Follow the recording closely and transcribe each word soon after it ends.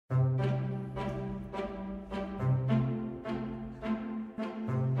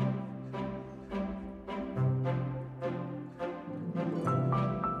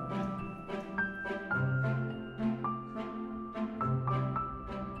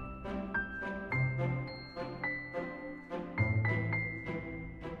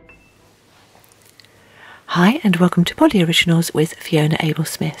Hi and welcome to PolyOriginals with Fiona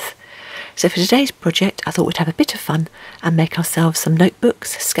Abel-Smith. So for today's project I thought we'd have a bit of fun and make ourselves some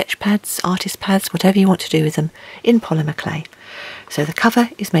notebooks, sketch pads, artist pads, whatever you want to do with them in polymer clay. So the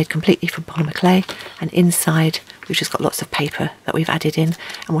cover is made completely from polymer clay, and inside we've just got lots of paper that we've added in,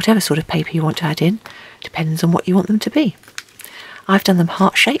 and whatever sort of paper you want to add in depends on what you want them to be. I've done them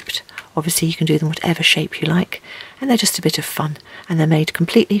heart shaped. Obviously you can do them whatever shape you like, and they're just a bit of fun, and they're made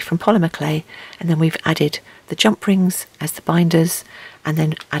completely from polymer clay, and then we've added the jump rings as the binders and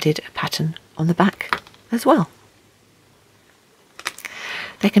then added a pattern on the back as well.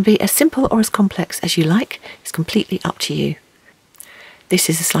 They can be as simple or as complex as you like, it's completely up to you. This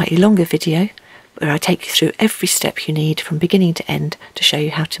is a slightly longer video where I take you through every step you need from beginning to end to show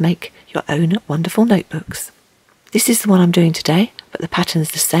you how to make your own wonderful notebooks. This is the one I'm doing today, but the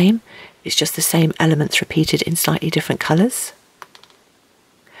pattern's the same. It's just the same elements repeated in slightly different colours.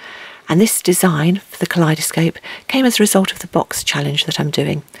 And this design for the kaleidoscope came as a result of the box challenge that I'm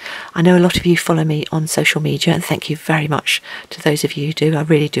doing. I know a lot of you follow me on social media, and thank you very much to those of you who do. I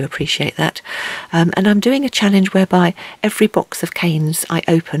really do appreciate that. And I'm doing a challenge whereby every box of canes I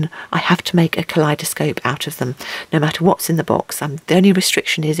open, I have to make a kaleidoscope out of them, no matter what's in the box. The only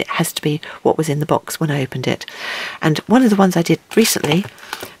restriction is it has to be what was in the box when I opened it. And one of the ones I did recently,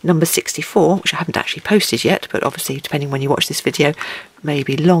 number 64, which I haven't actually posted yet, but obviously depending when you watch this video,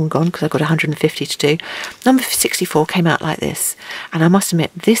 maybe long gone because I've got 150 to do. Number 64 came out like this, and I must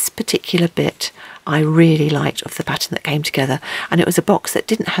admit this particular bit I really liked of the pattern that came together, and it was a box that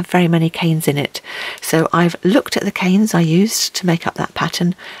didn't have very many canes in it, so I've looked at the canes I used to make up that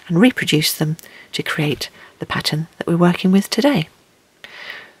pattern and reproduced them to create the pattern that we're working with today.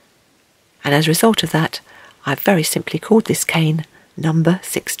 And as a result of that, I've very simply called this cane number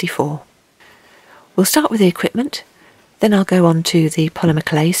 64. We'll start with the equipment. Then I'll go on to the polymer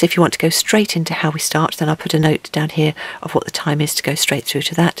clay, so if you want to go straight into how we start, then I'll put a note down here of what the time is to go straight through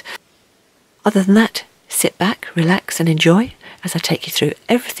to that. Other than that, sit back, relax and enjoy as I take you through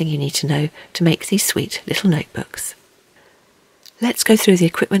everything you need to know to make these sweet little notebooks. Let's go through the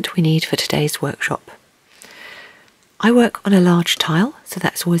equipment we need for today's workshop. I work on a large tile, so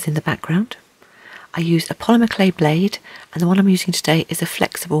that's always in the background. I use a polymer clay blade, and the one I'm using today is a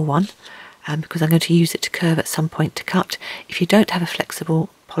flexible one, because I'm going to use it to curve at some point to cut. If you don't have a flexible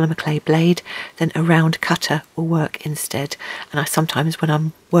polymer clay blade, then a round cutter will work instead, and I sometimes when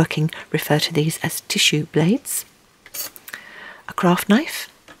I'm working refer to these as tissue blades. A craft knife,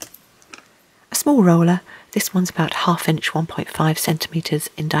 a small roller, this one's about 1/2 inch, 1.5 centimetres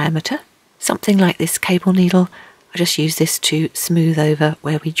in diameter. Something like this cable needle, I just use this to smooth over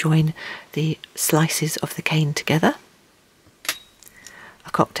where we join the slices of the cane together.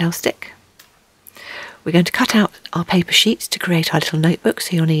 A cocktail stick. We're going to cut out our paper sheets to create our little notebook,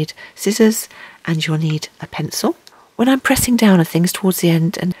 so you'll need scissors and you'll need a pencil. When I'm pressing down on things towards the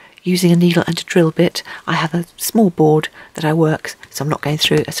end and using a needle and a drill bit, I have a small board that I work, so I'm not going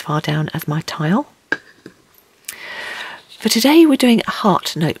through as far down as my tile. For today we're doing a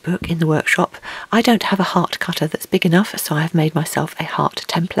heart notebook in the workshop. I don't have a heart cutter that's big enough, so I have made myself a heart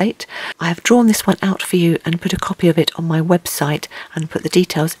template. I have drawn this one out for you and put a copy of it on my website and put the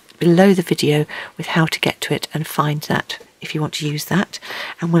details below the video with how to get to it and find that if you want to use that.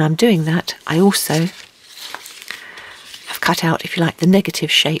 And when I'm doing that, I also have cut out, if you like, the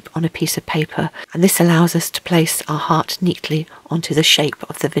negative shape on a piece of paper, and this allows us to place our heart neatly onto the shape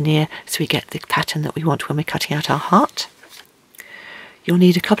of the veneer so we get the pattern that we want when we're cutting out our heart. You'll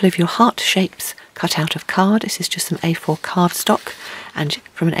need a couple of your heart shapes cut out of card. This is just some A4 cardstock, and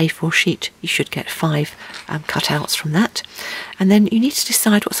from an A4 sheet you should get 5 cutouts from that. And then you need to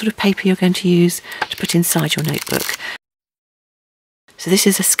decide what sort of paper you're going to use to put inside your notebook. So this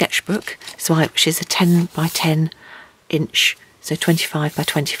is a sketchbook, which is a 10 by 10 inch, so 25 by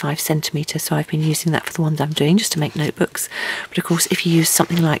 25 centimetres, so I've been using that for the ones I'm doing just to make notebooks. But of course if you use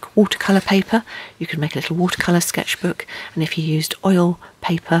something like watercolour paper, you can make a little watercolour sketchbook, and if you used oil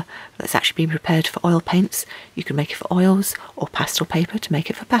paper that's actually been prepared for oil paints, you can make it for oils, or pastel paper to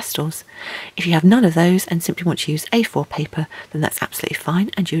make it for pastels. If you have none of those and simply want to use A4 paper, then that's absolutely fine,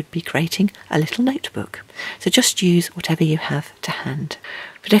 and you would be creating a little notebook. So just use whatever you have to hand.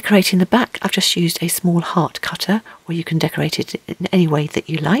 For decorating the back, I've just used a small heart cutter, or you can decorate it in any way that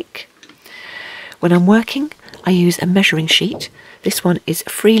you like. When I'm working, I use a measuring sheet. This one is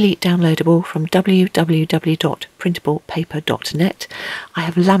freely downloadable from www.printablepaper.net. I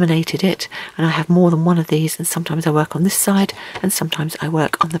have laminated it, and I have more than one of these, and sometimes I work on this side and sometimes I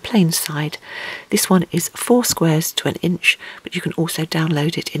work on the plain side. This one is 4 squares to 1 inch, but you can also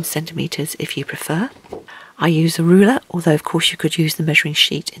download it in centimetres if you prefer. I use a ruler, although of course you could use the measuring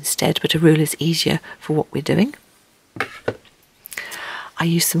sheet instead, but a ruler is easier for what we're doing. I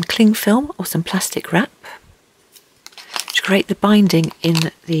use some cling film or some plastic wrap. To create the binding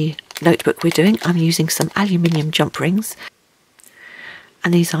in the notebook we're doing, I'm using some aluminium jump rings,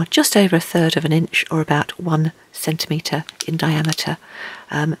 and these are just over 1/3 of an inch or about 1 centimetre in diameter.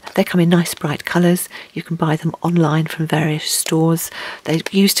 They come in nice bright colours. You can buy them online from various stores. They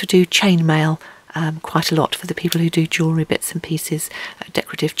used to do chain mail quite a lot for the people who do jewellery bits and pieces,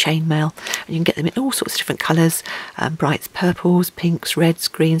 decorative chain mail. And you can get them in all sorts of different colours, bright purples, pinks, reds,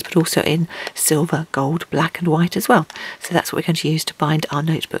 greens, but also in silver, gold, black and white as well. So that's what we're going to use to bind our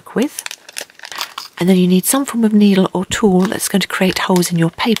notebook with. And then you need some form of needle or tool that's going to create holes in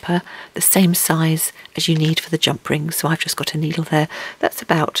your paper the same size as you need for the jump rings. So I've just got a needle there that's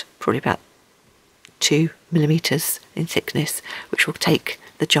probably about 2 millimetres in thickness, which will take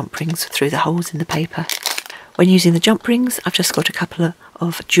the jump rings through the holes in the paper. When using the jump rings, I've just got a couple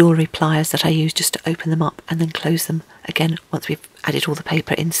of jewellery pliers that I use just to open them up and then close them again once we've added all the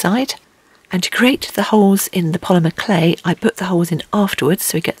paper inside. And to create the holes in the polymer clay, I put the holes in afterwards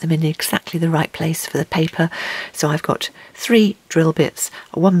so we get them in exactly the right place for the paper. So I've got 3 drill bits,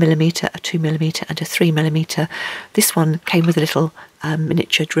 a 1 millimetre, a 2 millimetre and a 3 millimetre. This one came with a little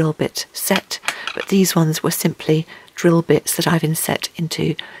miniature drill bit set, but these ones were simply drill bits that I've inset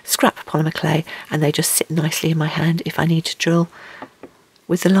into scrap polymer clay, and they just sit nicely in my hand if I need to drill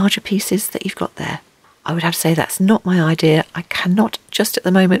with the larger pieces that you've got there. I would have to say that's not my idea. I cannot just at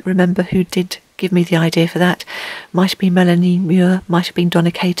the moment remember who did give me the idea for that. Might have been Melanie Muir, might have been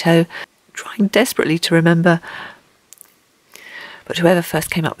Donna Cato, trying desperately to remember. But whoever first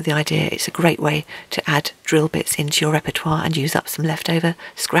came up with the idea, it's a great way to add drill bits into your repertoire and use up some leftover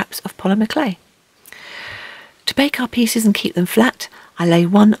scraps of polymer clay. To bake our pieces and keep them flat, I lay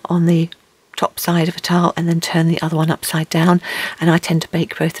one on the top side of a tile and then turn the other one upside down, and I tend to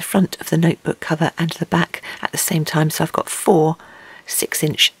bake both the front of the notebook cover and the back at the same time. So I've got 4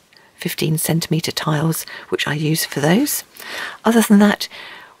 6-inch 15 centimetre tiles which I use for those. Other than that,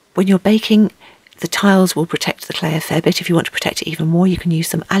 when you're baking, the tiles will protect the clay a fair bit. If you want to protect it even more, you can use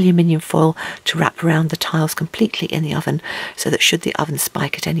some aluminium foil to wrap around the tiles completely in the oven, so that should the oven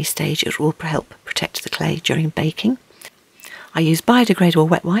spike at any stage, it will help protect the clay during baking. I use biodegradable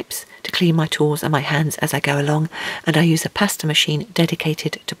wet wipes to clean my tools and my hands as I go along, and I use a pasta machine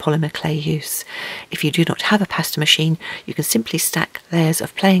dedicated to polymer clay use. If you do not have a pasta machine, you can simply stack layers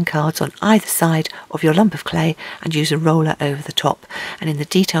of playing cards on either side of your lump of clay and use a roller over the top. And in the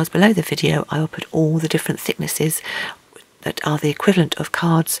details below the video, I will put all the different thicknesses that are the equivalent of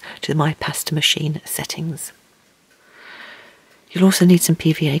cards to my pasta machine settings. You'll also need some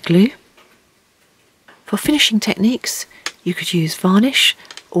PVA glue. For finishing techniques, you could use varnish.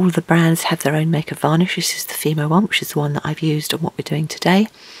 All the brands have their own make of varnish. This is the FIMO one, which is the one that I've used on what we're doing today.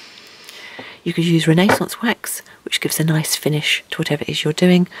 You could use Renaissance wax, which gives a nice finish to whatever it is you're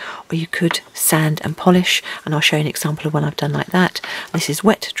doing, or you could sand and polish, and I'll show you an example of one I've done like that. This is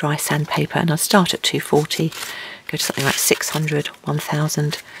wet dry sandpaper, and I'll start at 240, go to something like 600,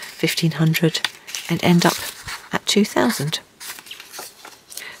 1000, 1500, and end up at 2000.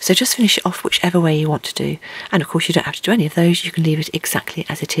 So just finish it off whichever way you want to do. And of course you don't have to do any of those, you can leave it exactly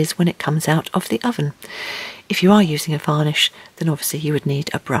as it is when it comes out of the oven. If you are using a varnish, then obviously you would need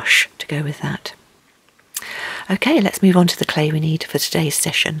a brush to go with that. Okay, let's move on to the clay we need for today's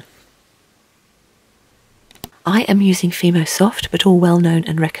session. I am using FIMO Soft, but all well-known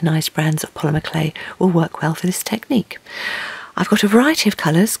and recognised brands of polymer clay will work well for this technique. I've got a variety of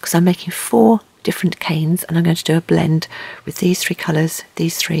colours because I'm making 4 different canes, and I'm going to do a blend with these 3 colours,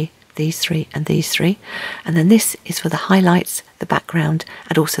 these 3, these 3 and these 3, and then this is for the highlights, the background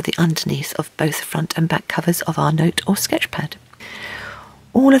and also the underneath of both the front and back covers of our note or sketch pad.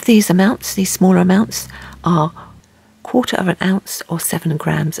 All of these amounts, these smaller amounts, are 1/4 ounce or 7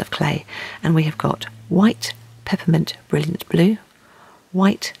 grams of clay, and we have got white peppermint brilliant blue,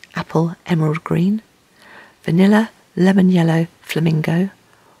 white apple emerald green, vanilla lemon yellow flamingo,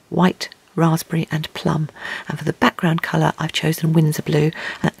 white raspberry and plum, and for the background colour I've chosen Windsor blue.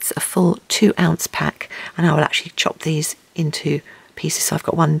 That's a full 2 ounce pack, and I will actually chop these into pieces. So I've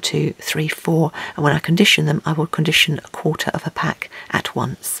got 1, 2, 3, 4, and when I condition them I will condition 1/4 of a pack at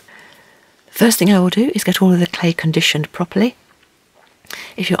once. The first thing I will do is get all of the clay conditioned properly.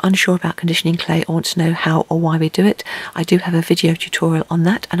 If you're unsure about conditioning clay or want to know how or why we do it, I do have a video tutorial on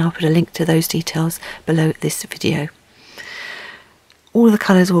that, and I'll put a link to those details below this video. All of the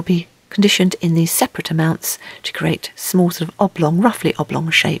colours will be conditioned in these separate amounts to create small sort of oblong, roughly oblong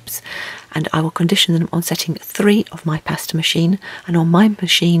shapes, and I will condition them on setting 3 of my pasta machine, and on my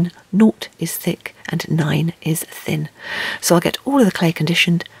machine 0 is thick and 9 is thin. So I'll get all of the clay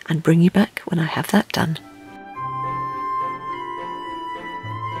conditioned and bring you back when I have that done.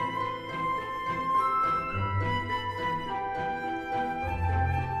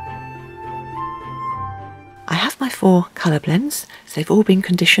 I have my 4 colour blends, so they've all been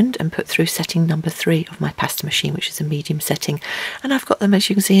conditioned and put through setting number 3 of my pasta machine, which is a medium setting, and I've got them, as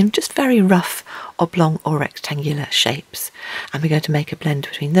you can see, in just very rough oblong or rectangular shapes. And we're going to make a blend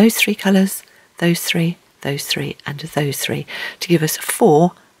between those 3 colours, those 3, those 3 and those 3 to give us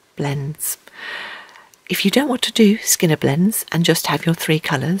 4 blends. If you don't want to do Skinner blends and just have your 3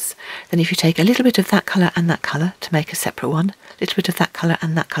 colours, then if you take a little bit of that colour and that colour to make a separate one, a little bit of that colour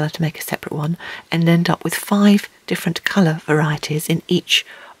and that colour to make a separate one, and end up with 5 different colour varieties in each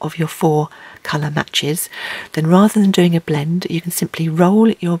of your 4 colour matches, then rather than doing a blend, you can simply roll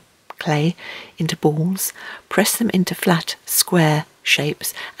your clay into balls, press them into flat square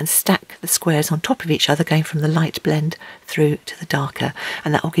shapes and stack the squares on top of each other, going from the light blend through to the darker,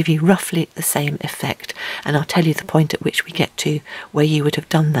 and that will give you roughly the same effect. And I'll tell you the point at which we get to where you would have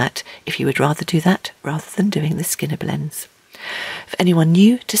done that if you would rather do that rather than doing the Skinner blends. For anyone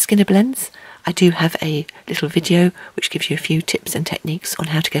new to Skinner blends, I do have a little video which gives you a few tips and techniques on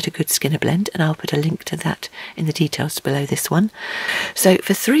how to get a good Skinner blend, and I'll put a link to that in the details below this one. So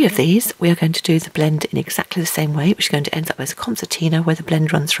for 3 of these, we are going to do the blend in exactly the same way, which is going to end up as a concertina where the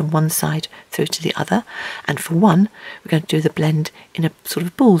blend runs from one side through to the other. And for 1, we're going to do the blend in a sort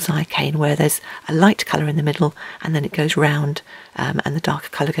of bullseye cane where there's a light colour in the middle and then it goes round and the darker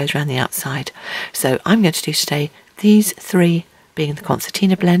colour goes around the outside. So I'm going to do today these 3 being the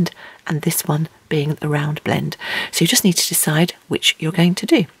concertina blend and this one being the round blend. So you just need to decide which you're going to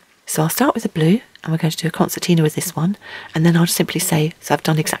do. So I'll start with the blue, and we're going to do a concertina with this one, and then I'll simply say, so I've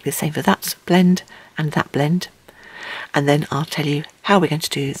done exactly the same for that blend and that blend, and then I'll tell you how we're going to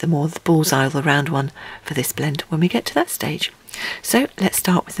do the bullseye or the round one for this blend when we get to that stage. So let's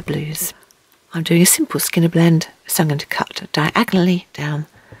start with the blues. I'm doing a simple Skinner blend, so I'm going to cut diagonally down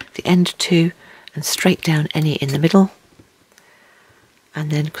the end 2 and straight down any in the middle. And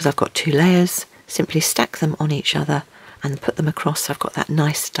then, because I've got 2 layers, simply stack them on each other and put them across so I've got that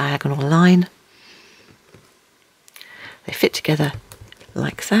nice diagonal line. They fit together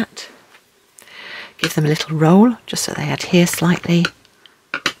like that. Give them a little roll just so they adhere slightly.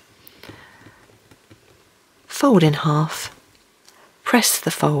 Fold in half. Press the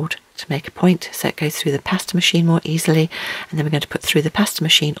fold to make a point so it goes through the pasta machine more easily, and then we're going to put through the pasta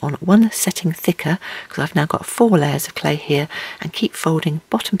machine on 1 setting thicker, because I've now got 4 layers of clay here, and keep folding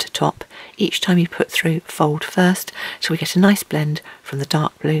bottom to top. Each time you put through, fold first, so we get a nice blend from the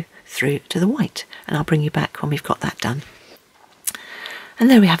dark blue through to the white, and I'll bring you back when we've got that done. And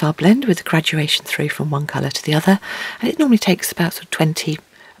there we have our blend with the graduation through from one colour to the other, and it normally takes about sort of 20,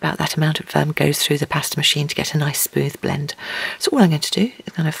 about that amount of goes through the pasta machine to get a nice smooth blend. So all I'm going to do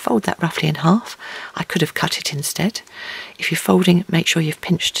is kind of fold that roughly in half. I could have cut it instead. If you're folding, make sure you've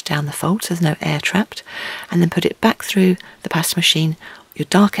pinched down the fold so there's no air trapped, and then put it back through the pasta machine, your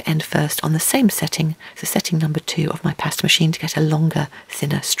darker end first on the same setting, so setting number 2 of my pasta machine, to get a longer,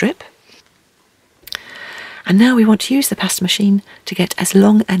 thinner strip. And now we want to use the pasta machine to get as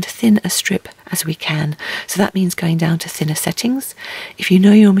long and thin a strip as we can. So that means going down to thinner settings. If you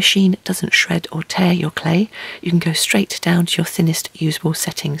know your machine doesn't shred or tear your clay, you can go straight down to your thinnest usable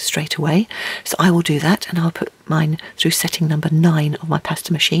setting straight away. So I will do that, and I'll put mine through setting number 9 of my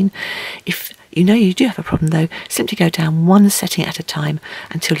pasta machine. If you know you do have a problem though, simply go down 1 setting at a time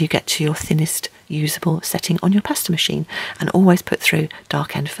until you get to your thinnest usable setting on your pasta machine, and always put through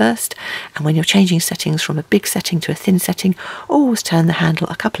dark end first. And when you're changing settings from a big setting to a thin setting, always turn the handle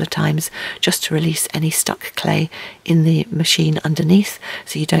a couple of times just to release any stuck clay in the machine underneath,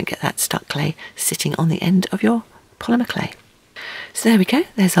 so you don't get that stuck clay sitting on the end of your polymer clay. So there we go,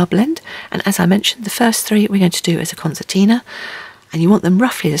 there's our blend, and as I mentioned, the first 3 we're going to do as a concertina, and you want them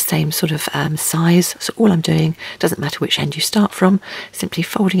roughly the same sort of size. So all I'm doing, doesn't matter which end you start from, simply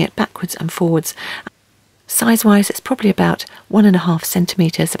folding it backwards and forwards. Size wise, it's probably about 1.5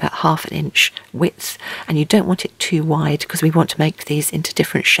 centimetres, about ½ inch width, and you don't want it too wide because we want to make these into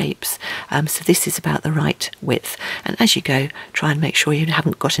different shapes. So this is about the right width, and as you go, try and make sure you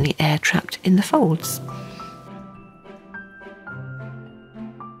haven't got any air trapped in the folds.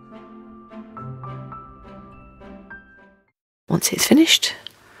 Once it's finished,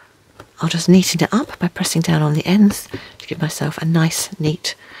 I'll just neaten it up by pressing down on the ends to give myself a nice,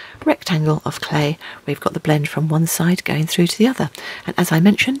 neat, rectangle of clay. We've got the blend from one side going through to the other, and as I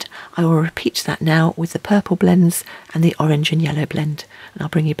mentioned, I will repeat that now with the purple blends and the orange and yellow blend, and I'll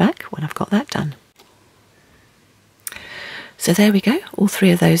bring you back when I've got that done. So there we go, all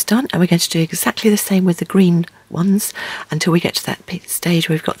three of those done, and we're going to do exactly the same with the green ones until we get to that stage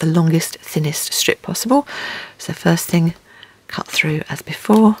where we've got the longest, thinnest strip possible. So first thing, cut through as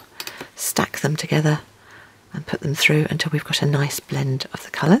before, stack them together and put them through until we've got a nice blend of the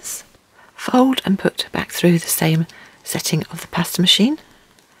colours. Fold and put back through the same setting of the pasta machine.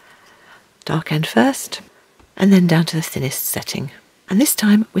 Dark end first, and then down to the thinnest setting. And this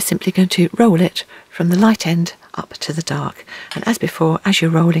time we're simply going to roll it from the light end up to the dark, and as before, as you're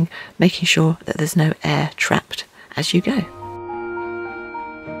rolling, making sure that there's no air trapped as you go.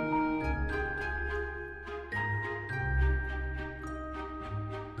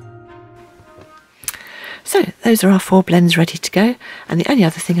 So those are our 4 blends ready to go, and the only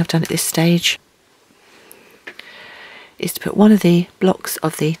other thing I've done at this stage is to put one of the blocks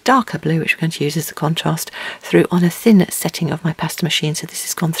of the darker blue, which we're going to use as a contrast, through on a thin setting of my pasta machine. So this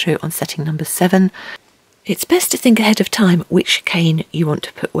has gone through on setting number 7. It's best to think ahead of time which cane you want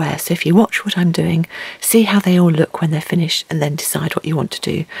to put where. So if you watch what I'm doing, see how they all look when they're finished, and then decide what you want to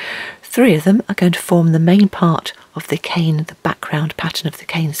do. 3 of them are going to form the main part of the cane, the background pattern of the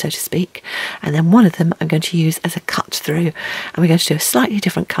cane, so to speak, and then one of them I'm going to use as a cut through, and we're going to do a slightly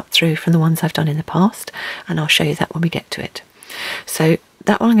different cut through from the ones I've done in the past, and I'll show you that when we get to it. So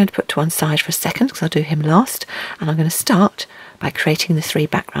that one I'm going to put to one side for a second because I'll do him last, and I'm going to start by creating the 3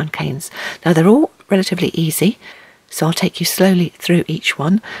 background canes. Now they're all relatively easy, so I'll take you slowly through each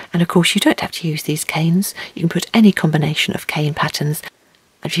one, and of course you don't have to use these canes, you can put any combination of cane patterns.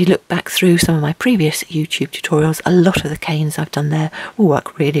 If you look back through some of my previous YouTube tutorials, a lot of the canes I've done there will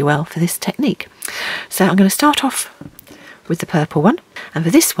work really well for this technique. So I'm going to start off with the purple one, and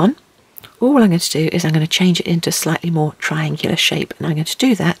for this one all I'm going to do is I'm going to change it into a slightly more triangular shape, and I'm going to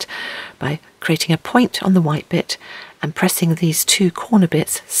do that by creating a point on the white bit and pressing these 2 corner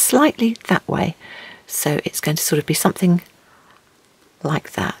bits slightly that way, so it's going to sort of be something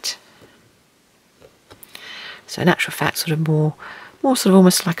like that. So in actual fact sort of more sort of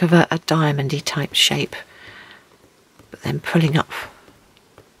almost like of a diamondy type shape, but then pulling up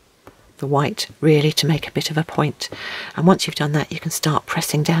the white really to make a bit of a point. And once you've done that, you can start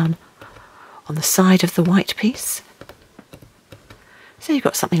pressing down on the side of the white piece. So you've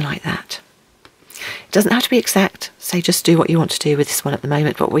got something like that. It doesn't have to be exact, so just do what you want to do with this one at the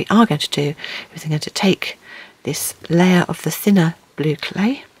moment. But what we are going to do is we're going to take this layer of the thinner blue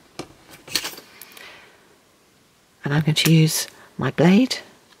clay, and I'm going to use my blade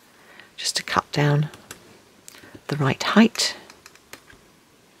just to cut down the right height,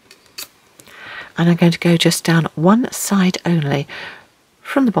 and I'm going to go just down one side only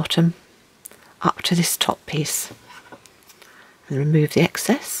from the bottom up to this top piece and remove the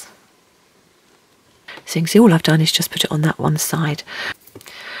excess. So you can see all I've done is just put it on that one side.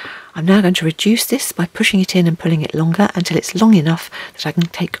 I'm now going to reduce this by pushing it in and pulling it longer until it's long enough that I can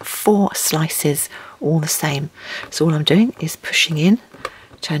take 4 slices all the same. So all I'm doing is pushing in,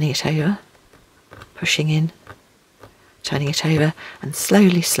 turning it over, pushing in, turning it over, and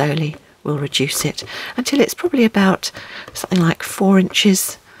slowly we'll reduce it until it's probably about something like 4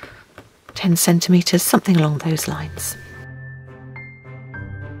 inches, 10 centimetres, something along those lines.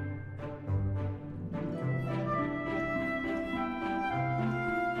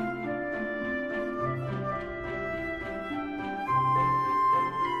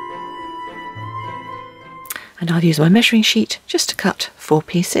 And I'll use my measuring sheet just to cut 4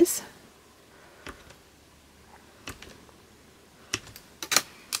 pieces.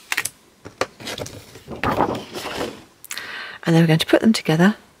 And then we're going to put them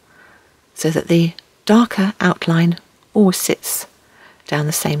together so that the darker outline always sits down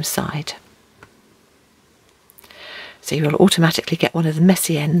the same side. So you will automatically get one of the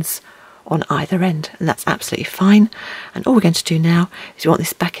messy ends on either end, and that's absolutely fine. And all we're going to do now is we want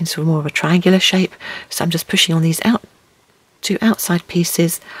this back into more of a triangular shape, so I'm just pushing on these 2 outside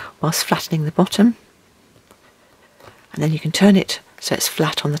pieces whilst flattening the bottom, and then you can turn it so it's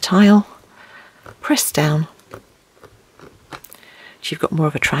flat on the tile, press down so you've got more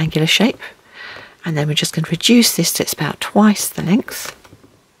of a triangular shape, and then we're just going to reduce this to it's about twice the length,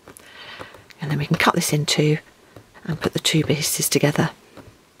 and then we can cut this in 2 and put the 2 pieces together.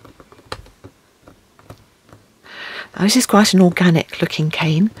 Now this is quite an organic looking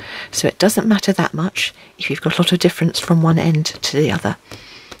cane, so it doesn't matter that much if you've got a lot of difference from one end to the other.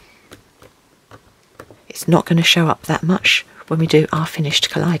 It's not going to show up that much when we do our finished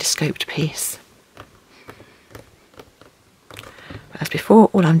kaleidoscoped piece. But As before,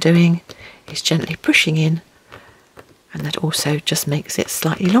 all I'm doing is gently pushing in, and that also just makes it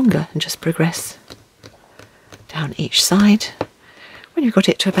slightly longer, and just progress down each side. When you've got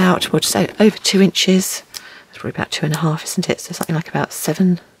it to about, we'll say over 2 inches, it's probably about 2.5, isn't it? So something like about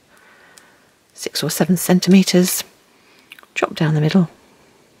 6 or 7 centimetres. Drop down the middle,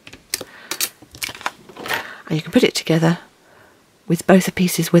 and you can put it together with both the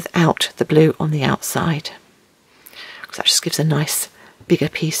pieces without the blue on the outside, because that just gives a nice bigger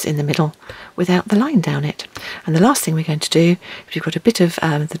piece in the middle without the line down it. And the last thing we're going to do is we've got a bit of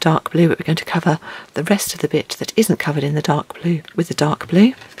the dark blue, but we're going to cover the rest of the bit that isn't covered in the dark blue with the dark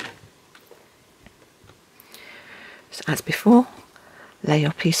blue. So as before, lay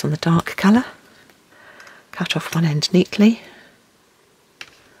your piece on the dark colour, cut off one end neatly,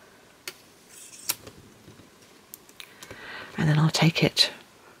 and then I'll take it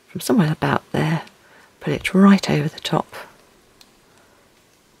from somewhere about there, put it right over the top,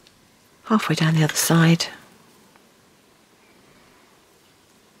 halfway down the other side,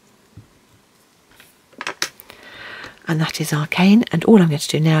 and that is our cane. And all I'm going to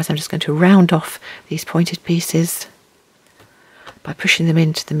do now is I'm just going to round off these pointed pieces by pushing them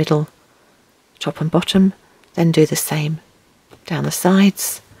into the middle, top and bottom, then do the same down the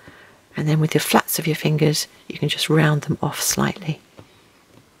sides, and then with the flats of your fingers you can just round them off slightly.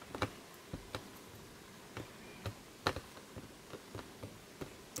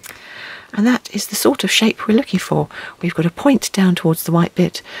 And that is the sort of shape we're looking for. We've got a point down towards the white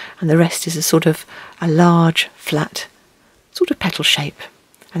bit, and the rest is a sort of a large flat sort of petal shape.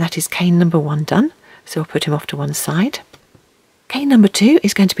 And that is cane number 1 done, so we'll put him off to one side. Cane number 2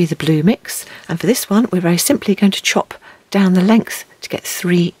 is going to be the blue mix, and for this one we're very simply going to chop down the length to get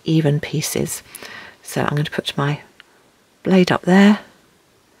 3 even pieces. So I'm going to put my blade up there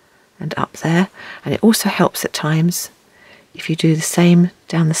and up there, and it also helps at times if you do the same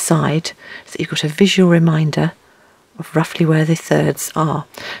down the side, so that you've got a visual reminder of roughly where the thirds are,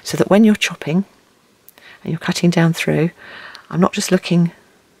 so that when you're chopping and you're cutting down through, I'm not just looking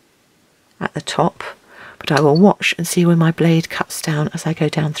at the top, but I will watch and see where my blade cuts down as I go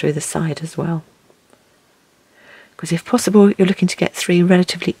down through the side as well. Because if possible, you're looking to get 3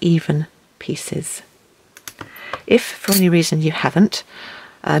 relatively even pieces. If for any reason you haven't,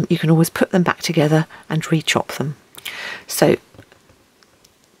 you can always put them back together and re-chop them. So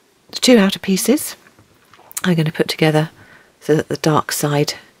the 2 outer pieces I'm going to put together so that the dark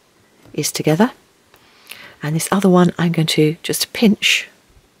side is together, and this other one I'm going to just pinch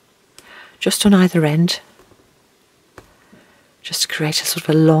just on either end, just to create a sort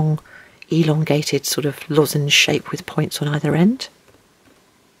of a long elongated sort of lozenge shape with points on either end.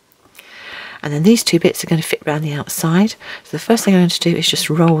 And then these 2 bits are going to fit around the outside, so the first thing I'm going to do is just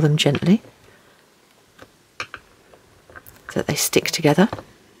roll them gently so that they stick together.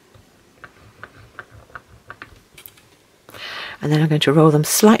 And then I'm going to roll them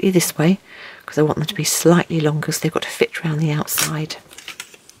slightly this way because I want them to be slightly longer, so they've got to fit around the outside.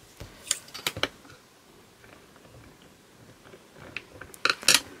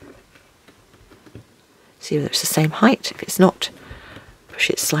 See whether it's the same height. If it's not, push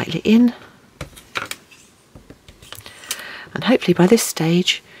it slightly in. And hopefully by this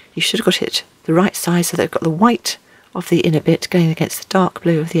stage you should have got it the right size, so they've got the white of the inner bit going against the dark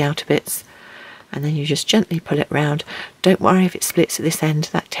blue of the outer bits, and then you just gently pull it round. Don't worry if it splits at this end,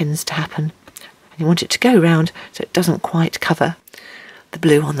 that tends to happen, and you want it to go round so it doesn't quite cover the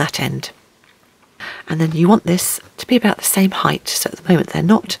blue on that end. And then you want this to be about the same height, so at the moment they're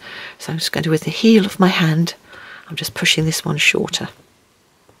not, so I'm just going to, with the heel of my hand, I'm just pushing this one shorter,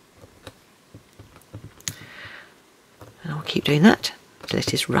 and I'll keep doing that till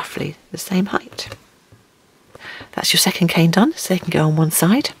it is roughly the same height. That's your second cane done, so they can go on one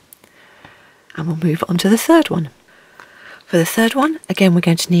side, and we'll move on to the third one. For the third one, again we're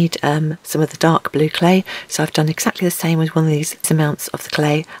going to need some of the dark blue clay, so I've done exactly the same with one of these amounts of the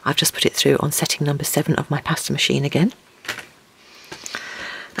clay. I've just put it through on setting number 7 of my pasta machine again.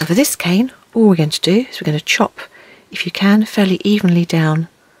 And for this cane, all we're going to do is we're going to chop, if you can, fairly evenly down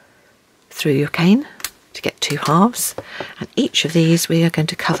through your cane to get 2 halves, and each of these we are going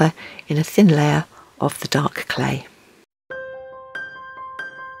to cover in a thin layer of the dark clay.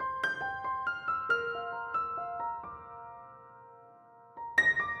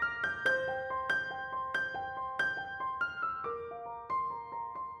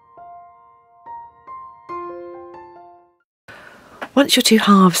 Once your 2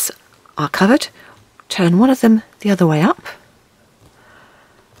 halves are covered, turn one of them the other way up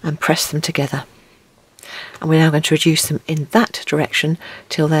and press them together. And we're now going to reduce them in that direction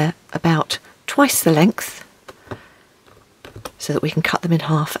till they're about twice the length, so that we can cut them in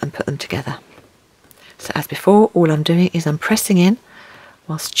half and put them together. So as before, all I'm doing is I'm pressing in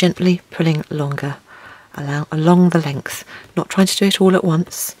whilst gently pulling longer along the length, not trying to do it all at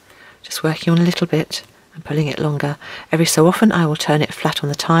once, just working on a little bit and pulling it longer. Every so often I will turn it flat on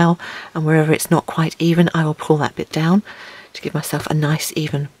the tile, and wherever it's not quite even I will pull that bit down to give myself a nice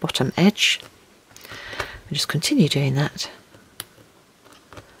even bottom edge, and just continue doing that.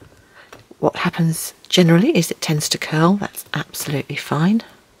 What happens generally is it tends to curl. That's absolutely fine.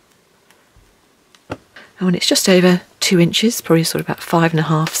 And when it's just over 2 inches, probably sort of about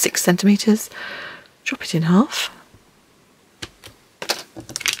 5.5, 6 centimetres, drop it in half.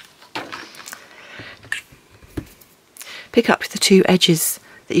 Pick up the 2 edges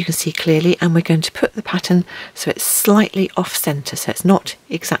that you can see clearly, and we're going to put the pattern so it's slightly off centre, so it's not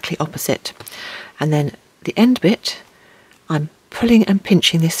exactly opposite. And then the end bit, I'm pulling and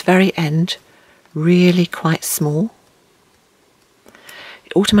pinching this very end really quite small.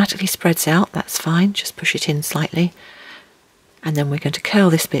 It automatically spreads out, that's fine, just push it in slightly. And then we're going to curl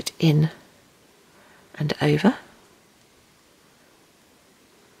this bit in and over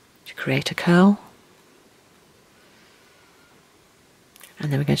to create a curl.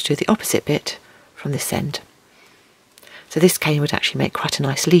 And then we're going to do the opposite bit from this end. So this cane would actually make quite a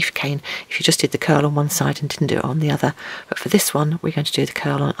nice leaf cane if you just did the curl on one side and didn't do it on the other. But for this one, we're going to do the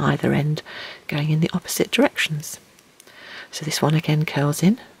curl on either end, going in the opposite directions. So this one again curls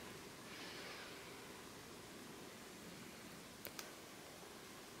in.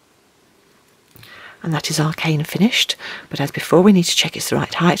 And that is our cane finished. But as before, we need to check it's the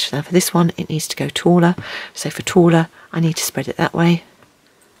right height. Now for this one, it needs to go taller. So for taller, I need to spread it that way.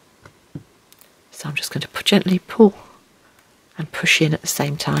 So I'm just going to gently pull and push in at the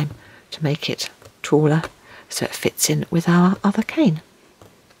same time to make it taller so it fits in with our other cane.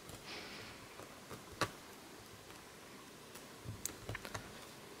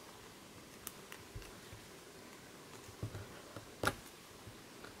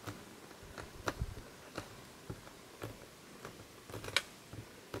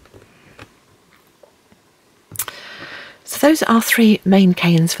 So those are our 3 main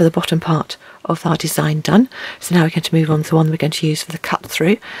canes for the bottom part of our design done. So now we're going to move on to the one we're going to use for the cut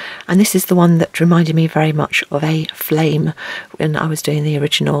through, and this is the one that reminded me very much of a flame when I was doing the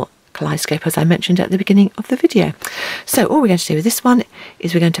original kaleidoscope, as I mentioned at the beginning of the video. So all we're going to do with this one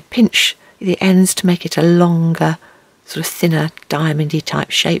is we're going to pinch the ends to make it a longer, sort of thinner, diamondy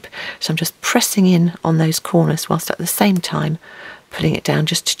type shape. So I'm just pressing in on those corners whilst at the same time pulling it down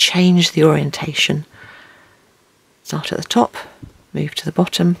just to change the orientation. Start at the top, move to the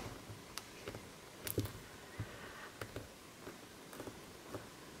bottom.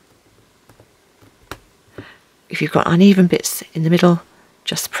 If you've got uneven bits in the middle,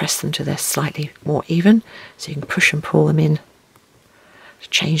 just press them till they're slightly more even, so you can push and pull them in to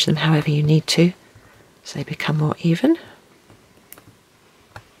change them however you need to, so they become more even.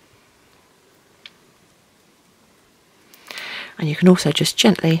 And you can also just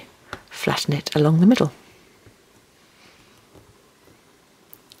gently flatten it along the middle.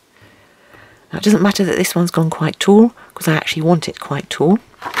 Now it doesn't matter that this one's gone quite tall, because I actually want it quite tall.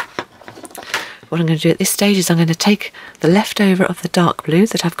 What I'm going to do at this stage is I'm going to take the leftover of the dark blue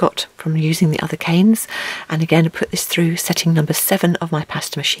that I've got from using the other canes, and again put this through setting number 7 of my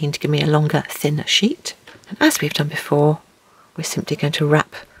pasta machine to give me a longer, thin sheet. And as we've done before, we're simply going to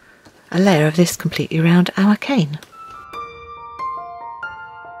wrap a layer of this completely around our cane.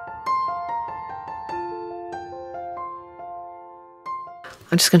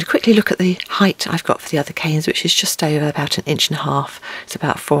 I'm just going to quickly look at the height I've got for the other canes, which is just over about 1.5 inches. It's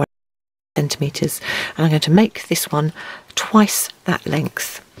about 4 centimetres, and I'm going to make this one twice that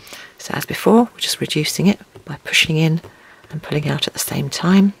length. So as before, we're just reducing it by pushing in and pulling out at the same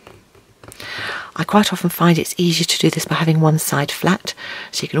time. I quite often find it's easier to do this by having one side flat,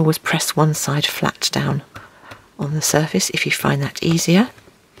 so you can always press one side flat down on the surface if you find that easier.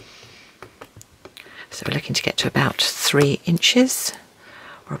 So we're looking to get to about 3 inches,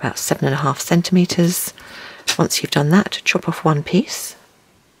 or about 7.5 centimetres. Once you've done that, chop off one piece.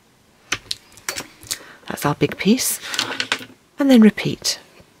 That's our big piece, and then repeat.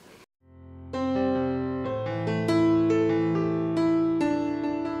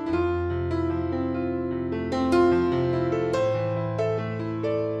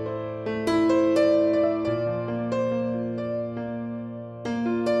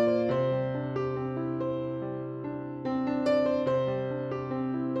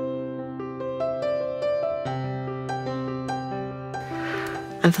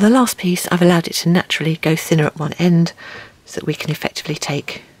 And for the last piece, I've allowed it to naturally go thinner at one end so that we can effectively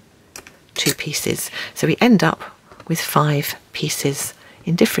take 2 pieces. So we end up with 5 pieces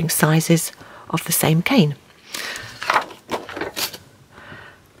in differing sizes of the same cane.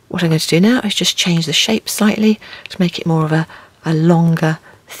 What I'm going to do now is just change the shape slightly to make it more of a longer,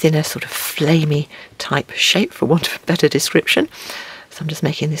 thinner, sort of flamey type shape, for want of a better description. So I'm just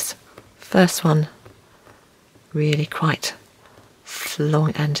making this first one really quite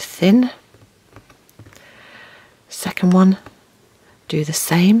long and thin. Second one, do the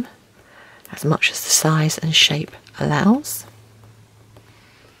same, as much as the size and shape allows.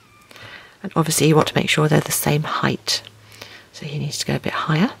 And obviously you want to make sure they're the same height, so you need to go a bit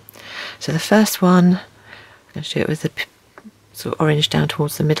higher. So the first one, I'm going to do it with the sort of orange down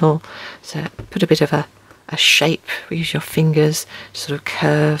towards the middle. So put a bit of a shape, use your fingers to sort of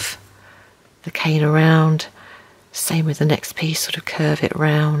curve the cane around. Same with the next piece, sort of curve it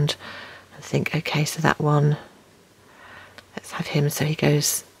round and think, okay, so that one, let's have him so he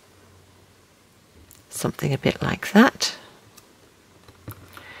goes something a bit like that.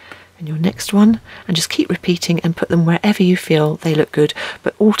 And your next one, and just keep repeating and put them wherever you feel they look good,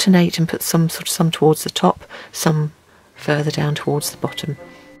 but alternate and put some towards the top, some further down towards the bottom.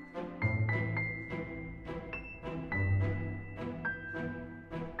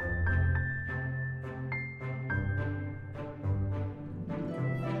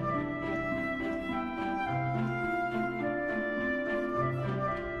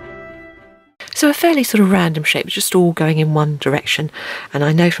 So a fairly sort of random shape, just all going in one direction, and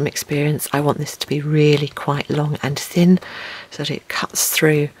I know from experience I want this to be really quite long and thin so that it cuts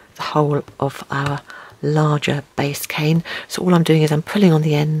through the whole of our larger base cane. So all I'm doing is I'm pulling on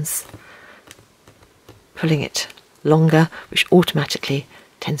the ends, pulling it longer, which automatically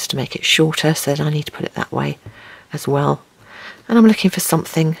tends to make it shorter, so then I need to put it that way as well. And I'm looking for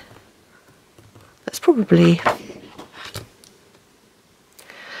something that's probably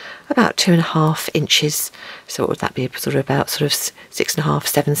about 2.5 inches, so what would that be, sort of 6.5,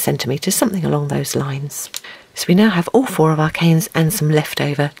 7 centimetres, something along those lines. So we now have all 4 of our canes and some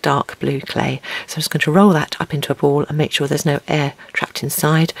leftover dark blue clay. So I'm just going to roll that up into a ball and make sure there's no air trapped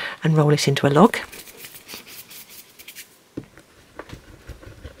inside, and roll it into a log.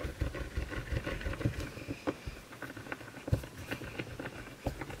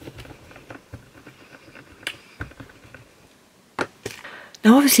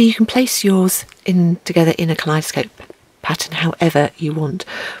 Now obviously you can place yours together in a kaleidoscope pattern however you want,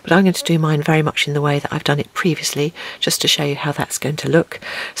 but I'm going to do mine very much in the way that I've done it previously, just to show you how that's going to look.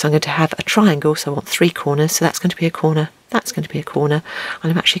 So I'm going to have a triangle, so I want 3 corners, so that's going to be a corner, that's going to be a corner,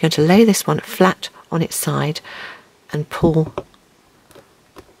 and I'm actually going to lay this one flat on its side and pull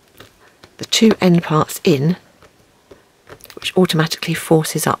the 2 end parts in, which automatically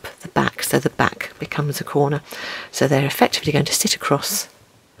forces up the back, so the back becomes a corner. So they're effectively going to sit across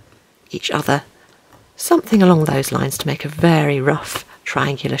each other, something along those lines, to make a very rough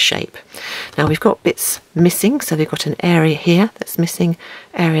triangular shape. Now we've got bits missing, so we've got an area here that's missing,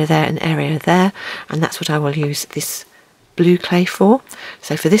 area there and area there, and that's what I will use this blue clay for.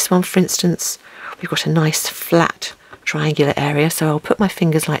 So for this one, for instance, we've got a nice flat triangular area, so I'll put my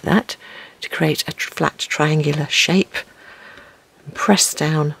fingers like that to create a flat triangular shape. Press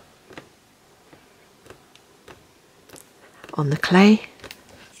down on the clay,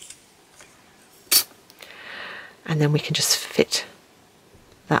 and then we can just fit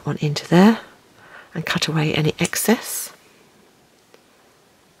that one into there and cut away any excess.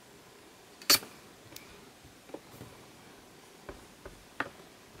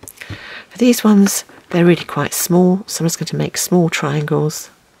 For these ones, they're really quite small, so I'm just going to make small triangles.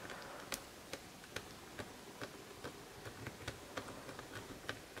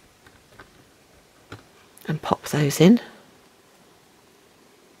 And pop those in.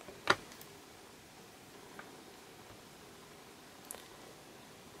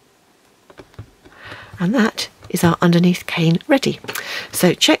 And that is our underneath cane ready.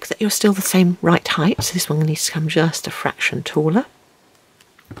 So check that you're still the same right height, so this one needs to come just a fraction taller.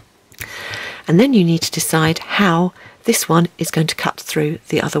 And then you need to decide how this one is going to cut through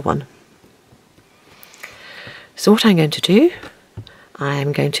the other one. So what I'm going to do,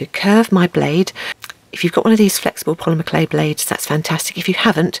 I'm going to curve my blade. If you've got one of these flexible polymer clay blades, that's fantastic. If you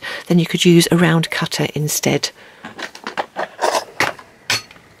haven't, then you could use a round cutter instead.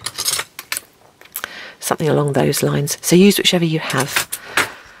 Something along those lines. So use whichever you have.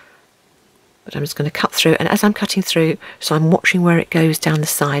 But I'm just going to cut through, and as I'm cutting through, so I'm watching where it goes down the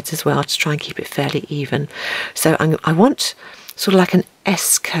sides as well to try and keep it fairly even. So I want sort of like an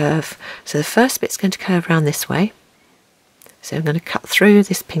S curve. So the first bit's going to curve around this way. So I'm going to cut through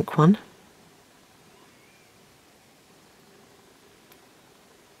this pink one.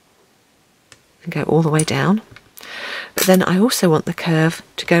 And go all the way down. But then I also want the curve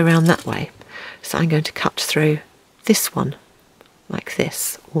to go around that way. So I'm going to cut through this one like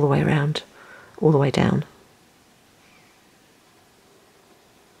this, all the way around, all the way down.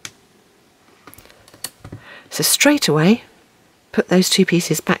 So straight away, put those two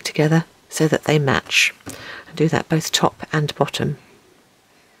pieces back together so that they match. And do that both top and bottom.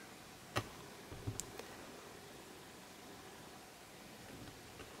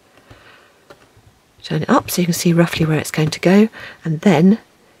 Turn it up so you can see roughly where it's going to go, and then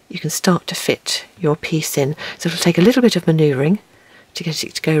you can start to fit your piece in. So it'll take a little bit of manoeuvring to get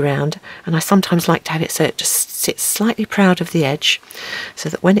it to go round, and I sometimes like to have it so it just sits slightly proud of the edge, so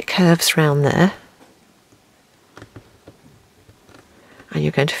that when it curves round there, and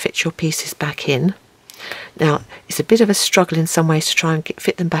you're going to fit your pieces back in. Now, it's a bit of a struggle in some ways to try and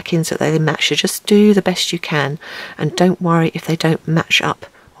fit them back in so that they match. So just do the best you can, and don't worry if they don't match up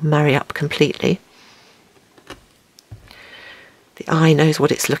or marry up completely. The eye knows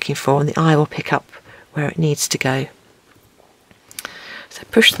what it's looking for, and the eye will pick up where it needs to go. So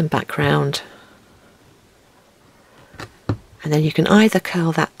push them back round, and then you can either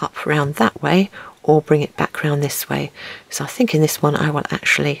curl that up round that way or bring it back round this way. So I think in this one I will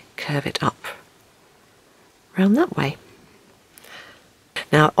actually curve it up round that way.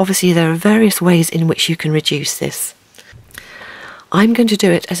 Now obviously there are various ways in which you can reduce this. I'm going to do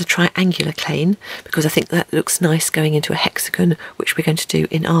it as a triangular cane because I think that looks nice going into a hexagon, which we're going to do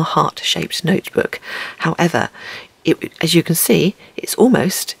in our heart-shaped notebook. However, as you can see, it's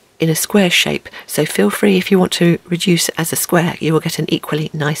almost in a square shape, so feel free, if you want to reduce it as a square, you will get an equally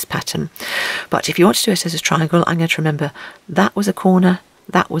nice pattern. But if you want to do it as a triangle, I'm going to remember that was a corner,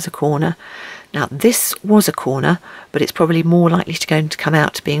 that was a corner. Now this was a corner, but it's probably more likely to come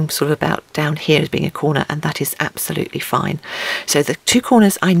out being sort of about down here as being a corner, and that is absolutely fine. So the two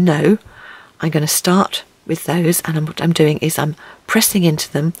corners I know, I'm going to start with those, and what I'm doing is I'm pressing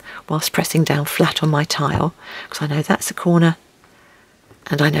into them whilst pressing down flat on my tile, because I know that's a corner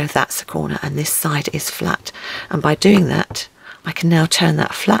and I know that's a corner, and this side is flat. And by doing that, I can now turn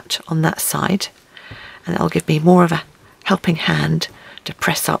that flat on that side, and that'll give me more of a helping hand to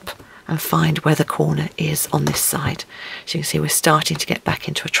press up and find where the corner is on this side. So you can see we're starting to get back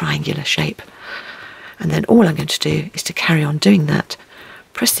into a triangular shape. And then all I'm going to do is to carry on doing that,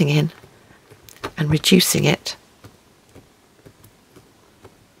 pressing in and reducing it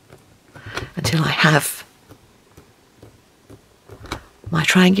until I have my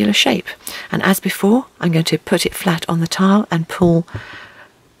triangular shape. And as before, I'm going to put it flat on the tile and pull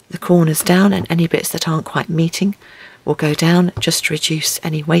the corners down, and any bits that aren't quite meeting will go down just to reduce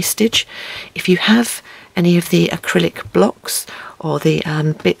any wastage. If you have any of the acrylic blocks or the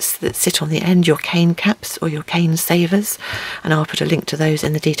bits that sit on the end, your cane caps or your cane savers, and I'll put a link to those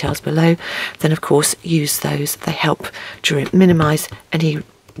in the details below, then of course use those. They help to minimise any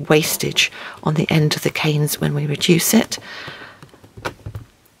wastage on the end of the canes when we reduce it.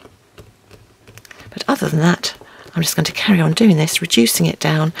 But other than that, I'm just going to carry on doing this, reducing it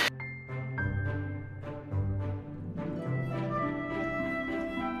down.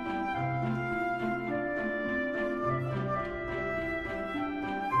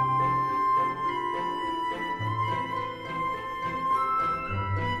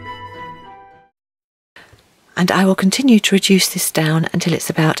 And I will continue to reduce this down until it's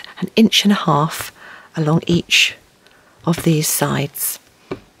about 1.5 inches along each of these sides.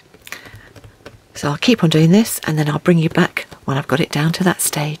 So I'll keep on doing this, and then I'll bring you back when I've got it down to that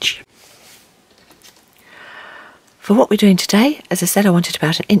stage. For what we're doing today, as I said, I wanted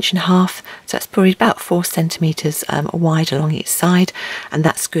about 1.5 inches, so that's probably about 4 centimetres wide along each side, and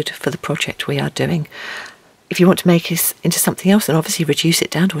that's good for the project we are doing. If you want to make this into something else, then obviously reduce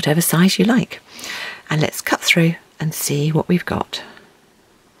it down to whatever size you like. And let's cut through and see what we've got.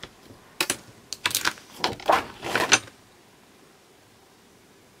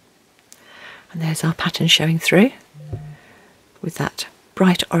 And there's our pattern showing through, with that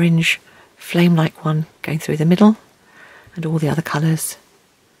bright orange flame-like one going through the middle, and all the other colours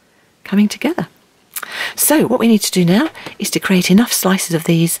coming together. So what we need to do now is to create enough slices of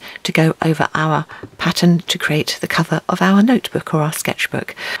these to go over our pattern to create the cover of our notebook or our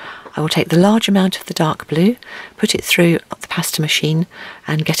sketchbook. I will take the large amount of the dark blue, put it through the pasta machine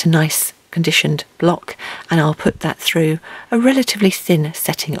and get a nice conditioned block, and I'll put that through a relatively thin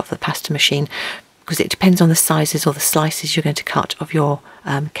setting of the pasta machine, because it depends on the sizes or the slices you're going to cut of your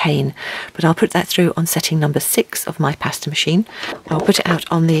cane. But I'll put that through on setting number 6 of my pasta machine. I'll put it out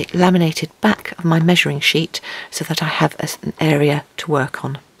on the laminated back of my measuring sheet so that I have an area to work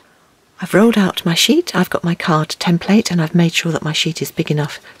on. I've rolled out my sheet, I've got my card template, and I've made sure that my sheet is big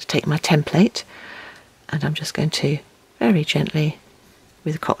enough to take my template, and I'm just going to very gently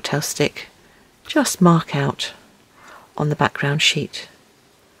with a cocktail stick, just mark out on the background sheet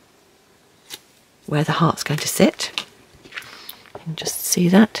where the heart's going to sit. You can just see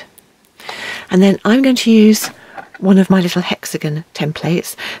that. And then I'm going to use one of my little hexagon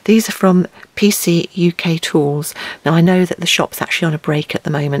templates. These are from PC UK Tools. Now I know that the shop's actually on a break at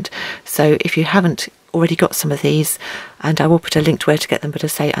the moment, so if you haven't already got some of these, and I will put a link to where to get them, but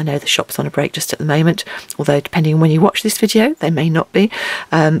as I say, I know the shop's on a break just at the moment, although depending on when you watch this video they may not be,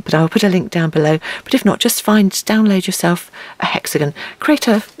 but I will put a link down below. But if not, just download yourself a hexagon, create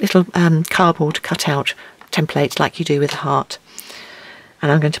a little cardboard cutout template like you do with a heart,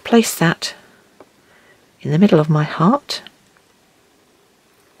 and I'm going to place that in the middle of my heart,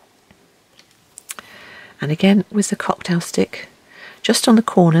 and again with the cocktail stick just on the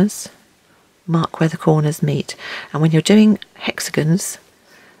corners, mark where the corners meet. And when you're doing hexagons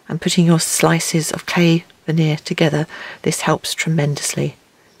and putting your slices of clay veneer together, this helps tremendously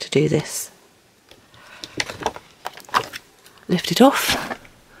to do this. Lift it off,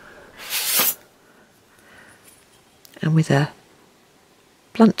 and with a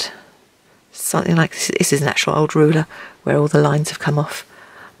blunt, something like this is an actual old ruler where all the lines have come off,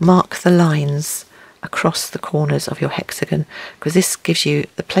 mark the lines across the corners of your hexagon, because this gives you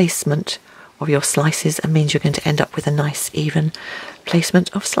the placement of your slices and means you're going to end up with a nice even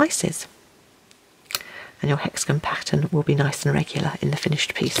placement of slices, and your hexagon pattern will be nice and regular in the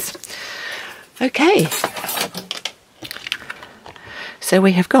finished piece. Okay, so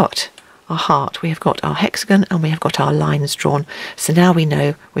we have got our heart, we have got our hexagon, and we have got our lines drawn. So now we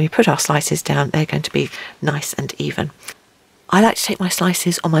know when we put our slices down, they're going to be nice and even. I like to take my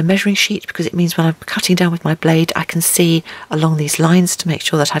slices on my measuring sheet because it means when I'm cutting down with my blade, I can see along these lines to make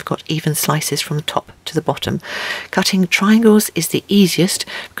sure that I've got even slices from the top to the bottom. Cutting triangles is the easiest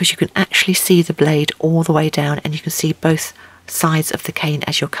because you can actually see the blade all the way down, and you can see both sides of the cane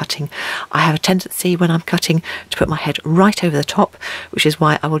as you're cutting. I have a tendency when I'm cutting to put my head right over the top, which is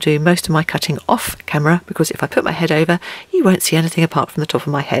why I will do most of my cutting off camera, because if I put my head over, you won't see anything apart from the top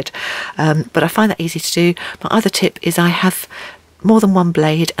of my head. But I find that easy to do. My other tip is I have more than one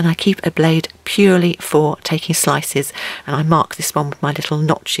blade, and I keep a blade purely for taking slices, and I mark this one with my little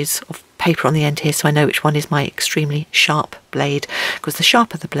notches of paper on the end here so I know which one is my extremely sharp blade, because the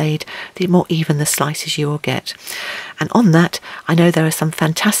sharper the blade, the more even the slices you will get. And on that, I know there are some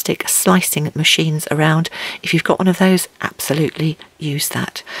fantastic slicing machines around. If you've got one of those, absolutely use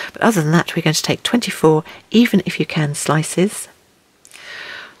that. But other than that, we're going to take 24 even if you can slices.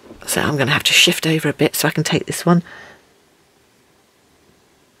 So I'm going to have to shift over a bit so I can take this one.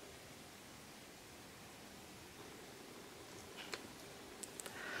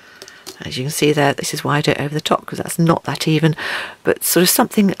 As you can see there, this is why I do it over the top, because that's not that even, but sort of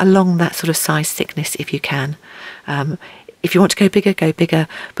something along that sort of size thickness if you can. If you want to go bigger,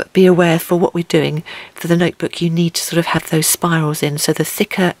 but be aware for what we're doing for the notebook, you need to sort of have those spirals in. So the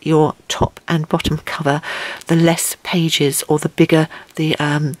thicker your top and bottom cover, the less pages or the bigger the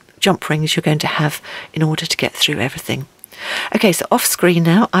jump rings you're going to have in order to get through everything. Okay, so off screen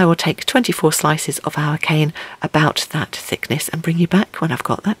now, I will take 24 slices of our cane about that thickness and bring you back when I've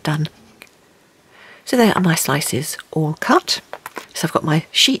got that done. So there are my slices all cut. So I've got my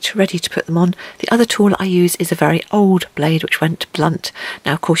sheet ready to put them on. The other tool I use is a very old blade which went blunt.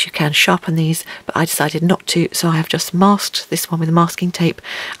 Now of course you can sharpen these, but I decided not to, so I have just masked this one with masking tape,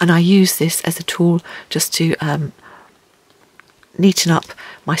 and I use this as a tool just to neaten up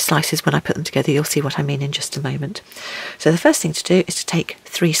my slices when I put them together. You'll see what I mean in just a moment. So the first thing to do is to take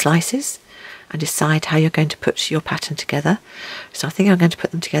 3 slices and decide how you're going to put your pattern together. So I think I'm going to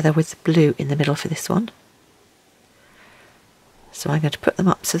put them together with the blue in the middle for this one. So I'm going to put them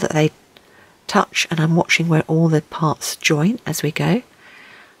up so that they touch, and I'm watching where all the parts join as we go.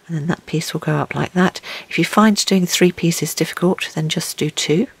 And then that piece will go up like that. If you find doing 3 pieces difficult, then just do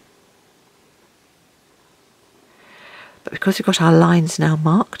 2. But because we've got our lines now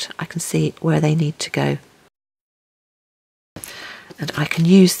marked, I can see where they need to go. And I can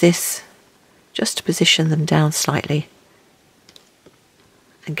use this just to position them down slightly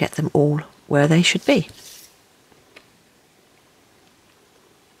and get them all where they should be.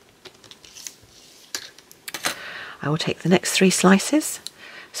 I will take the next 3 slices.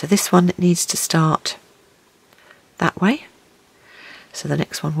 So this one needs to start that way. So the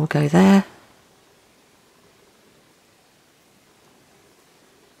next one will go there.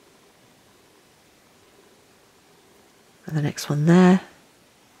 And the next one there.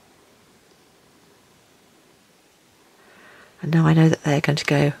 And now I know that they're going to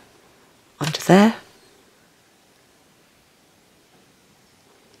go onto there.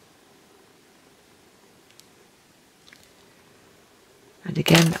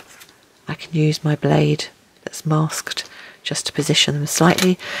 again I can use my blade that's masked just to position them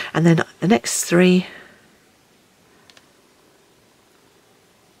slightly, and then the next 3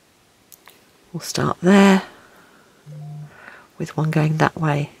 we'll start there with one going that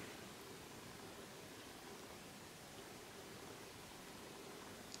way.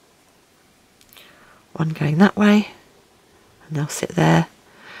 One going that way, and they'll sit there,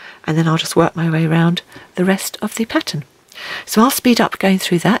 and then I'll just work my way around the rest of the pattern. So I'll speed up going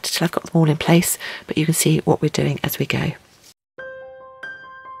through that till I've got them all in place, but you can see what we're doing as we go.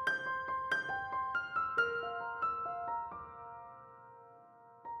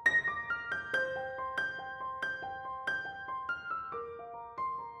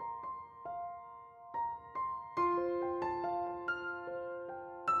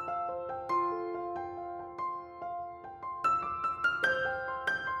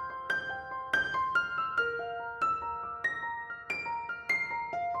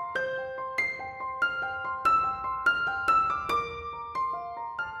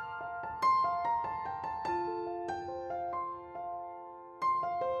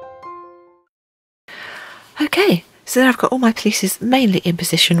 Okay, so there I've got all my pieces mainly in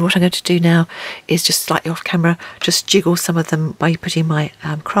position. What I'm going to do now is just slightly off camera, just jiggle some of them by putting my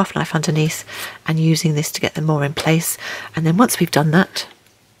craft knife underneath and using this to get them more in place. And then once we've done that,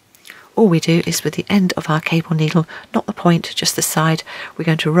 all we do is with the end of our cable needle, not the point, just the side, we're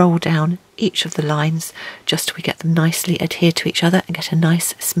going to roll down each of the lines just so we get them nicely adhered to each other and get a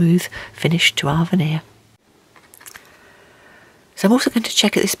nice smooth finish to our veneer. So I'm also going to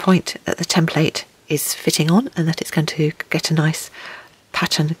check at this point that the template is fitting on and that it's going to get a nice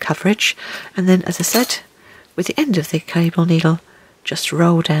pattern coverage, and then, as I said, with the end of the cable needle just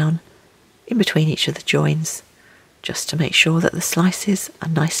roll down in between each of the joins just to make sure that the slices are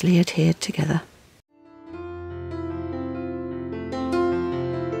nicely adhered together.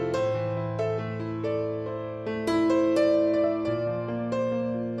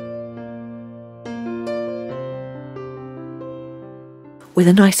 With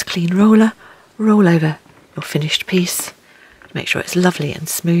a nice clean roller, roll over your finished piece, make sure it's lovely and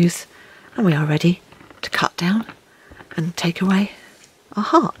smooth, and we are ready to cut down and take away our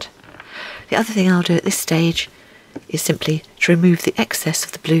heart. The other thing I'll do at this stage is simply to remove the excess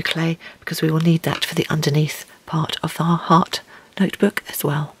of the blue clay, because we will need that for the underneath part of our heart notebook as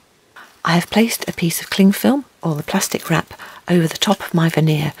well. I have placed a piece of cling film or the plastic wrap over the top of my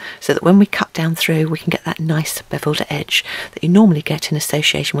veneer so that when we cut down through we can get that nice beveled edge that you normally get in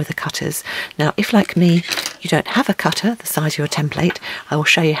association with the cutters. Now, if like me you don't have a cutter the size of your template, I will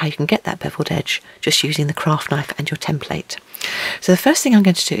show you how you can get that beveled edge just using the craft knife and your template. So the first thing I'm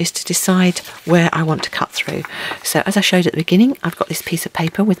going to do is to decide where I want to cut through. So as I showed at the beginning, I've got this piece of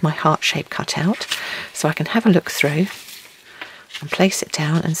paper with my heart shape cut out, so I can have a look through and place it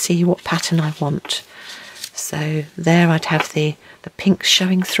down and see what pattern I want. So there I'd have the pinks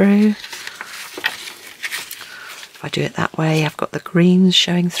showing through. If I do it that way, I've got the greens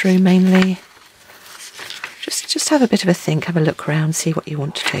showing through mainly. Just have a bit of a think, have a look around, see what you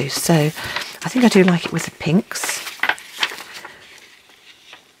want to do. So I think I do like it with the pinks.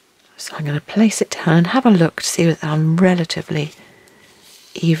 So I'm going to place it down and have a look to see that I'm relatively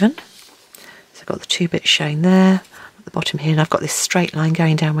even. So I've got the 2 bits showing there. The bottom here, and I've got this straight line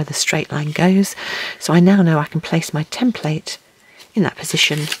going down where the straight line goes, so I now know I can place my template in that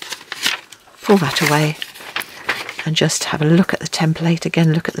position, pull that away and just have a look at the template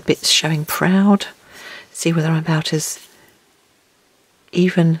again, look at the bits showing proud, see whether I'm about as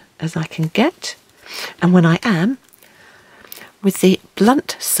even as I can get. And when I am, with the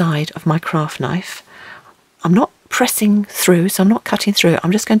blunt side of my craft knife, I'm not pressing through, so I'm not cutting through,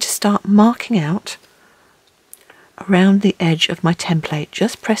 I'm just going to start marking out around the edge of my template,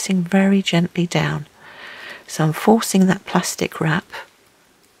 just pressing very gently down. So I'm forcing that plastic wrap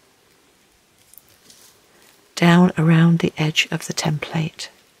down around the edge of the template.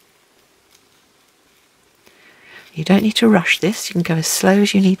 You don't need to rush this, you can go as slow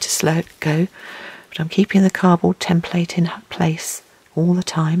as you need to go, but I'm keeping the cardboard template in place all the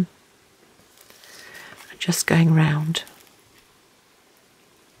time and just going round.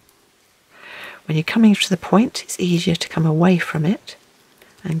 When you're coming to the point, it's easier to come away from it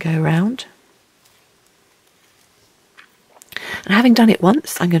and go round. And having done it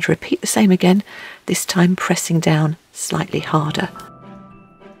once, I'm going to repeat the same again, this time pressing down slightly harder.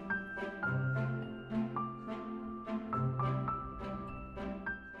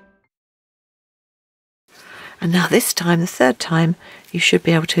 And now this time, the 3rd time, you should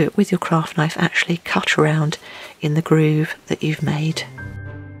be able to, with your craft knife, actually cut around in the groove that you've made.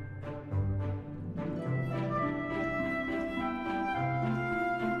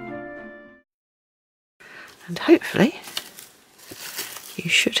 And hopefully you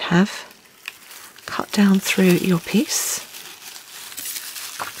should have cut down through your piece.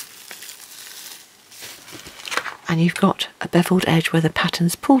 And you've got a beveled edge where the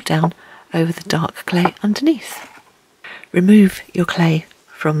pattern's pulled down over the dark clay underneath. Remove your clay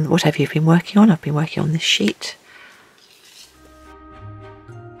from whatever you've been working on. I've been working on this sheet.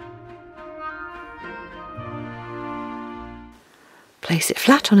 Place it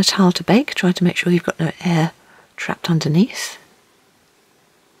flat on a towel to bake, trying to make sure you've got no air trapped underneath.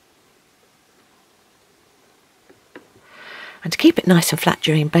 And to keep it nice and flat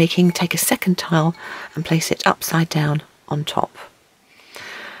during baking, take a second towel and place it upside down on top.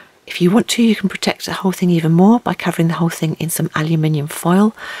 If you want to, you can protect the whole thing even more by covering the whole thing in some aluminium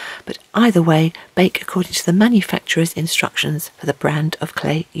foil, but either way, bake according to the manufacturer's instructions for the brand of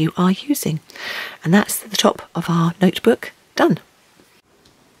clay you are using. And that's the top of our notebook done.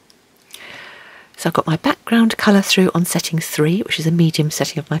 So I've got my background colour through on setting 3, which is a medium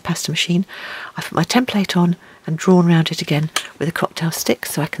setting of my pasta machine. I've put my template on and drawn around it again with a cocktail stick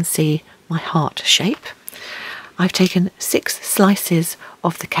so I can see my heart shape. I've taken 6 slices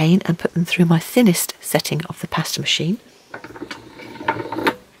of the cane and put them through my thinnest setting of the pasta machine.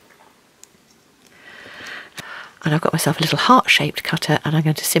 And I've got myself a little heart-shaped cutter, and I'm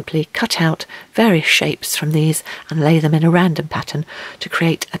going to simply cut out various shapes from these and lay them in a random pattern to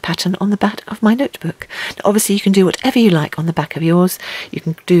create a pattern on the back of my notebook. Now, obviously you can do whatever you like on the back of yours. You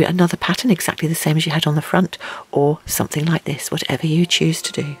can do another pattern exactly the same as you had on the front, or something like this, whatever you choose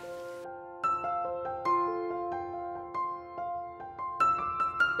to do.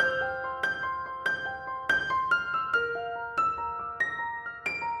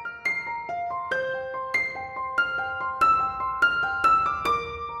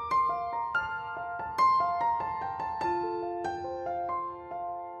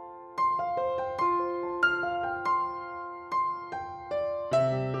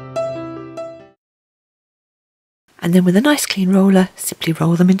 And then with a nice clean roller, simply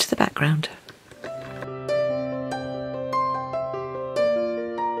roll them into the background.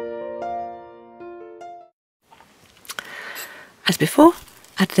 As before,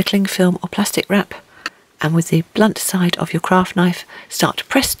 add the cling film or plastic wrap, and with the blunt side of your craft knife, start to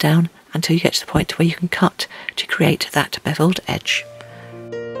press down until you get to the point where you can cut to create that beveled edge.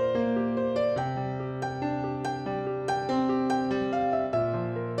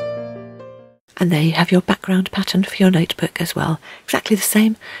 And there you have your background pattern for your notebook as well. Exactly the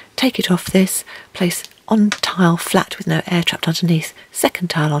same. Take it off this, place on tile flat with no air trapped underneath, second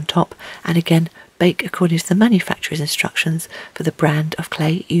tile on top, and again bake according to the manufacturer's instructions for the brand of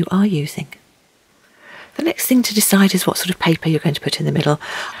clay you are using. The next thing to decide is what sort of paper you're going to put in the middle.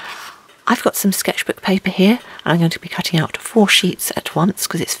 I've got some sketchbook paper here, and I'm going to be cutting out 4 sheets at once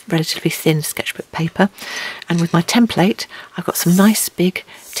because it's relatively thin sketchbook paper. And with my template, I've got some nice big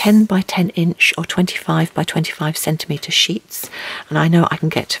 10 by 10 inch or 25 by 25 centimetre sheets, and I know I can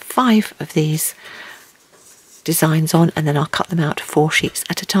get 5 of these designs on, and then I'll cut them out 4 sheets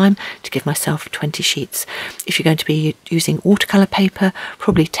at a time to give myself 20 sheets. If you're going to be using watercolour paper,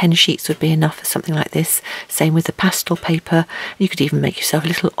 probably 10 sheets would be enough for something like this. Same with the pastel paper. You could even make yourself a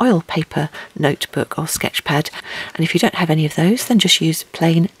little oil paper notebook or sketch pad, and if you don't have any of those, then just use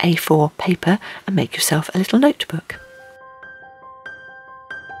plain A4 paper and make yourself a little notebook.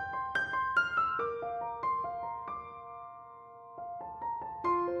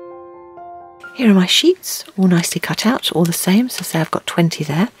 Here are my sheets, all nicely cut out, all the same, so say I've got 20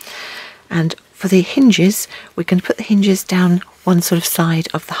 there. And for the hinges, we can put the hinges down one sort of side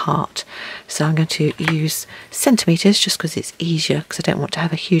of the heart. So I'm going to use centimetres just because it's easier, because I don't want to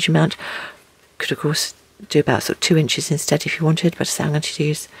have a huge amount. Could of course do about sort of 2 inches instead if you wanted, but say I'm going to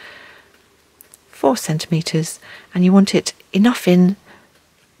use 4 centimetres, and you want it enough in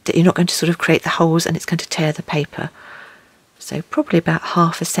that you're not going to sort of create the holes and it's going to tear the paper. So probably about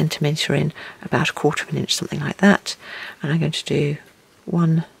 ½ centimetre in, about 1/4 of an inch, something like that. And I'm going to do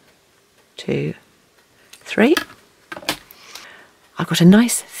 1, 2, 3. I've got a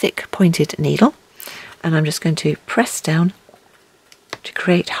nice thick pointed needle, and I'm just going to press down to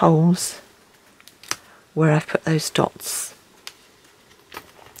create holes where I've put those dots.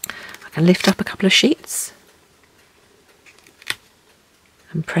 I can lift up a couple of sheets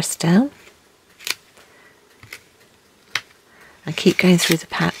and press down. And keep going through the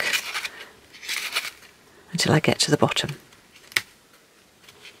pack until I get to the bottom.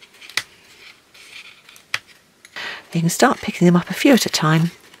 You can start picking them up a few at a time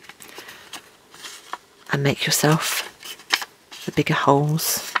and make yourself the bigger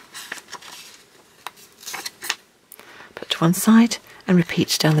holes. Put to one side and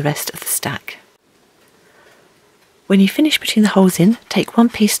repeat down the rest of the stack. When you finish putting the holes in, take one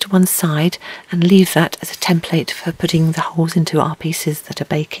piece to one side and leave that as a template for putting the holes into our pieces that are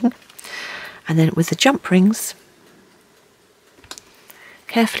baking. And then with the jump rings,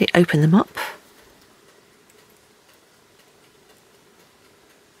 carefully open them up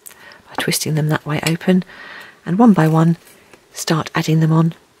by twisting them that way open, and one by one start adding them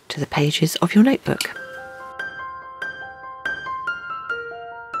on to the pages of your notebook.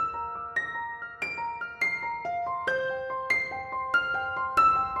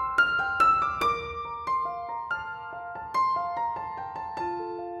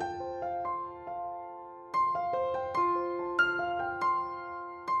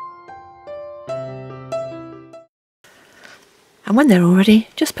 And when they're all ready,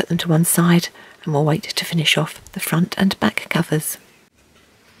 just put them to one side and we'll wait to finish off the front and back covers.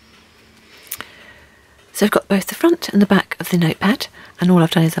 So I've got both the front and the back of the notepad, and all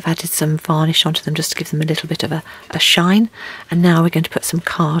I've done is I've added some varnish onto them just to give them a little bit of a shine. And now we're going to put some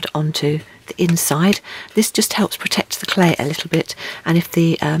card onto the inside. This just helps protect the clay a little bit, and if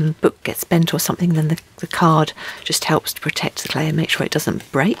the book gets bent or something, then the card just helps to protect the clay and make sure it doesn't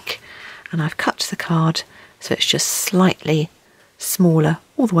break. And I've cut the card so it's just slightly smaller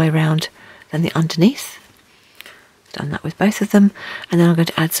all the way around than the underneath. Done that with both of them, and then I'm going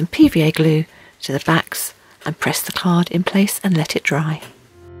to add some PVA glue to the backs and press the card in place and let it dry.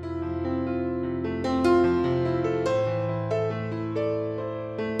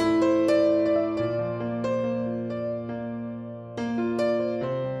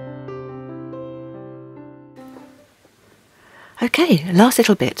 Okay, last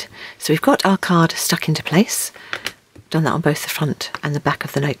little bit. So we've got our card stuck into place. Done that on both the front and the back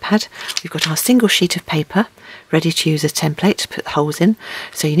of the notepad. We've got our single sheet of paper ready to use as template to put the holes in.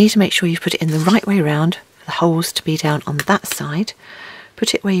 So you need to make sure you put it in the right way round for the holes to be down on that side.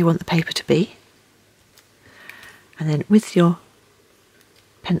 Put it where you want the paper to be. And then with your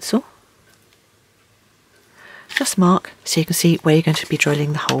pencil, just mark so you can see where you're going to be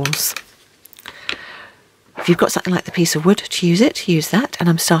drilling the holes. If you've got something like the piece of wood to use it, use that. And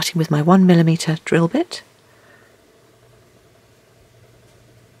I'm starting with my 1mm drill bit.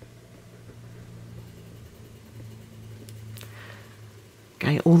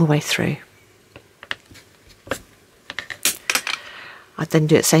 Going all the way through. I'd then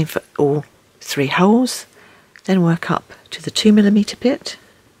do the same for all 3 holes, then work up to the 2mm bit,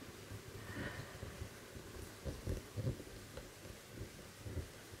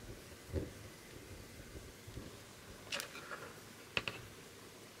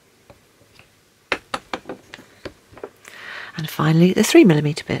 and finally the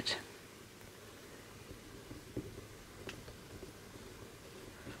 3mm bit.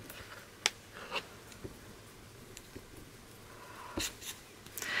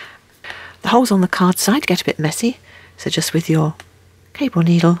 The holes on the card side get a bit messy, so just with your cable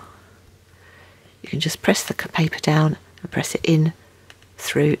needle you can just press the paper down and press it in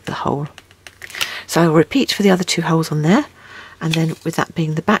through the hole. So I'll repeat for the other 2 holes on there, and then with that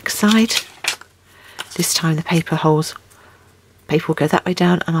being the back side, this time the paper will go that way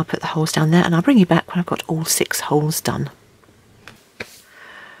down, and I'll put the holes down there, and I'll bring you back when I've got all 6 holes done.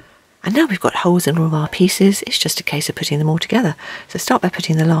 And now we've got holes in all of our pieces, it's just a case of putting them all together. So start by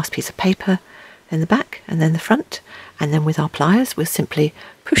putting the last piece of paper, then the back and then the front, and then with our pliers we'll simply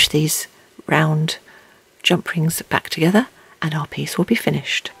push these round jump rings back together and our piece will be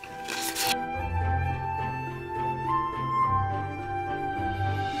finished.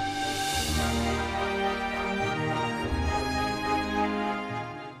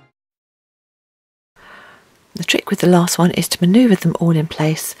 The trick with the last one is to manoeuvre them all in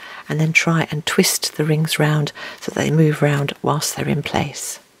place and then try and twist the rings round so that they move round whilst they're in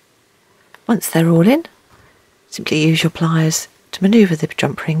place. Once they're all in, simply use your pliers to manoeuvre the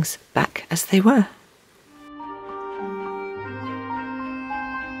jump rings back as they were.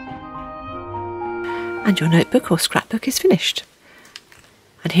 And your notebook or scrapbook is finished.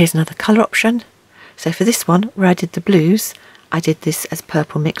 And here's another colour option. So for this one, where I did the blues, I did this as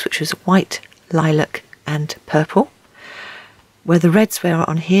purple mix, which was white, lilac and purple. Where the reds were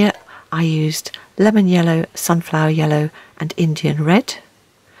on here, I used lemon yellow, sunflower yellow and Indian red.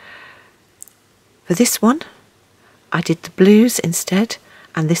 For this one, I did the blues instead,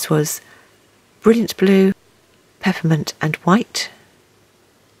 and this was brilliant blue, peppermint and white.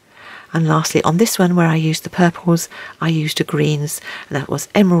 And lastly, on this one where I used the purples, I used the greens, and that was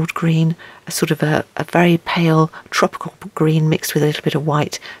emerald green, a sort of a very pale tropical green mixed with a little bit of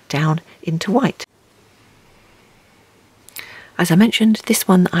white down into white. As I mentioned, this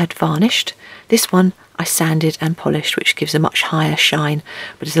one I'd varnished. This one I sanded and polished, which gives a much higher shine,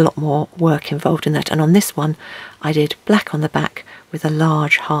 but there's a lot more work involved in that. And on this one I did black on the back with a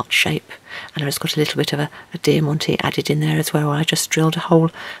large heart shape, and I've just got a little bit of a diamante added in there as well, where I just drilled a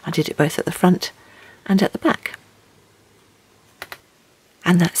hole. I did it both at the front and at the back.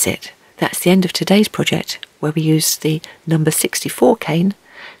 And that's it. That's the end of today's project, where we used the number 64 cane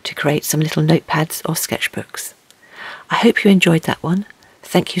to create some little notepads or sketchbooks. I hope you enjoyed that one.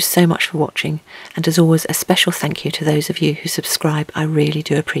 Thank you so much for watching, and as always, a special thank you to those of you who subscribe. I really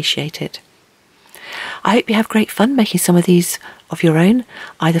do appreciate it. I hope you have great fun making some of these of your own,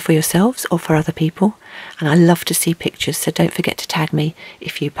 either for yourselves or for other people, and I love to see pictures, so don't forget to tag me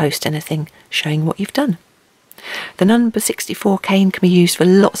if you post anything showing what you've done. The number 64 cane can be used for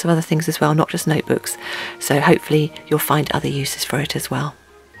lots of other things as well, not just notebooks, so hopefully you'll find other uses for it as well.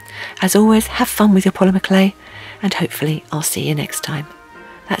 As always, have fun with your polymer clay, and hopefully I'll see you next time.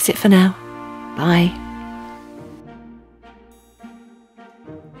 That's it for now. Bye.